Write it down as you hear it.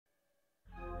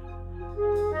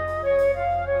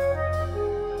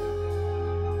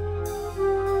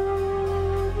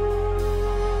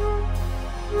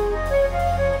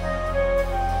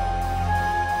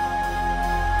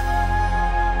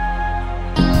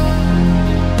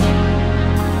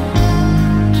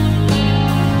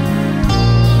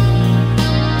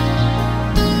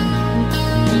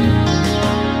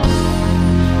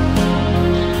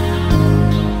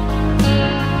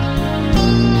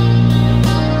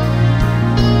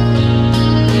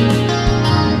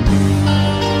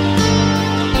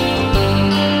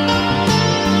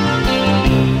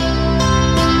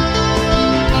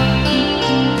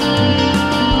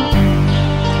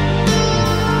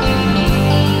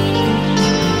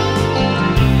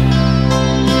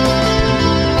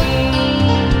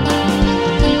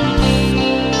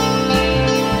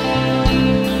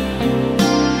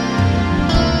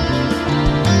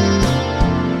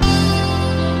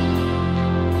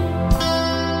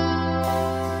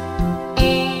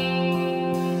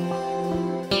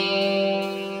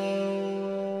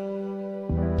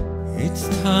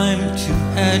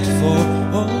head for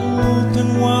open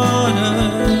water.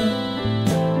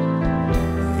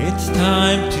 It's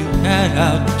time to head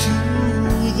out to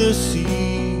the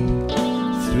sea.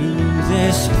 Through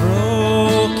this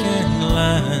broken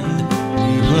land,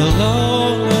 we will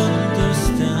all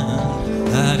understand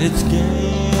that it's getting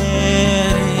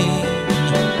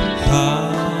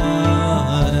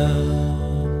harder.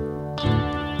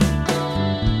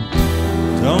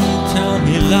 Don't tell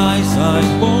me lies, I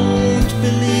won't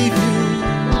believe you.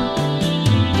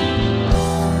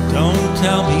 Don't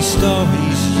tell me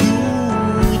stories you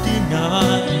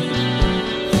deny.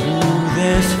 Through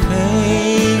this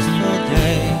fateful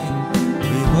day,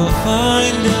 we will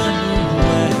find a new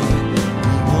way.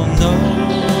 We will know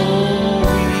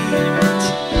each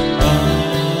other.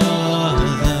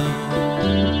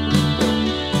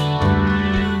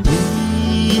 We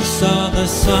saw the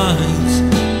signs,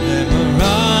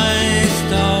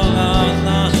 memorized all our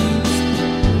lines.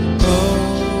 Oh,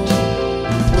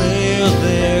 where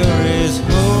there is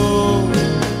hope,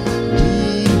 we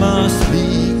must be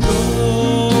going.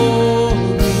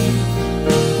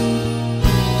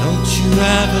 Don't you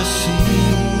ever see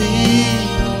me?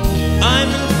 I'm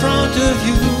in front of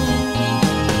you.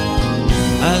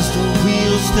 As the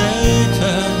wheels they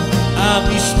turn, I'll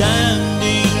be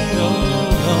standing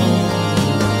alone.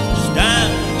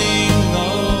 Standing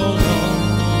alone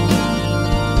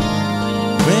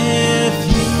with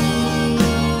you,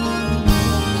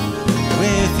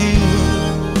 with you,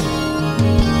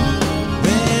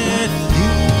 with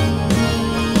you.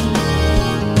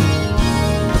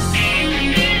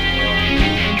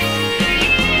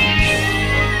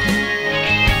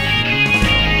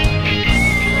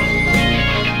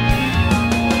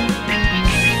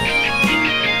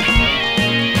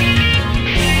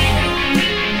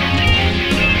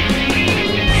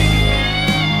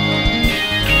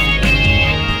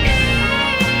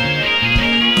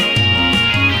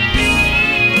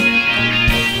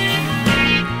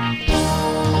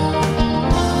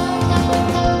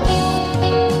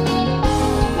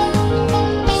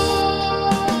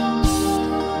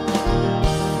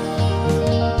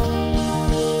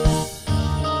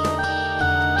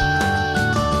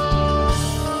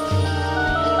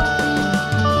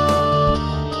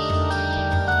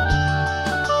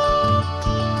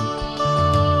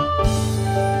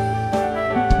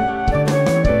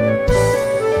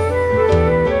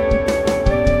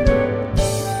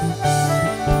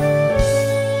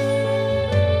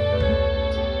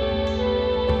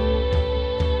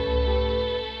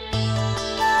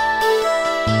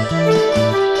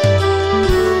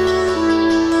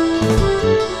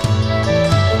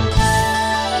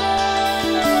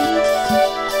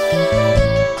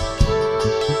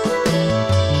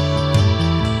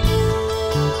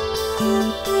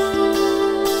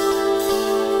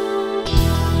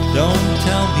 Don't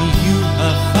tell me you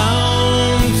have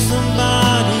found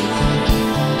somebody.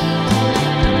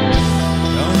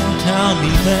 Don't tell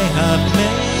me they have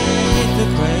made the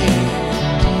grave.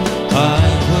 I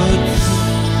would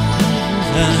choose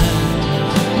and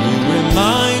you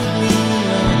remind me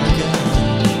again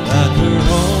that we're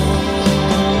only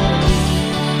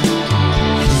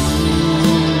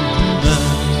human.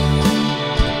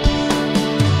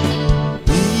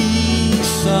 We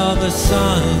saw the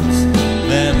signs,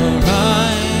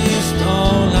 memorized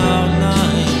all our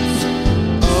lines.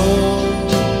 Oh,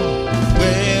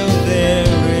 where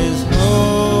there is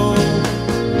hope,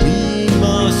 we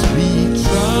must be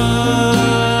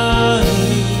trying.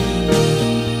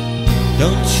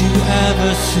 Don't you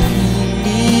ever see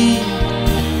me?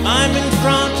 I'm in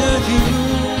front of you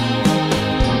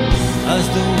as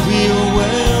the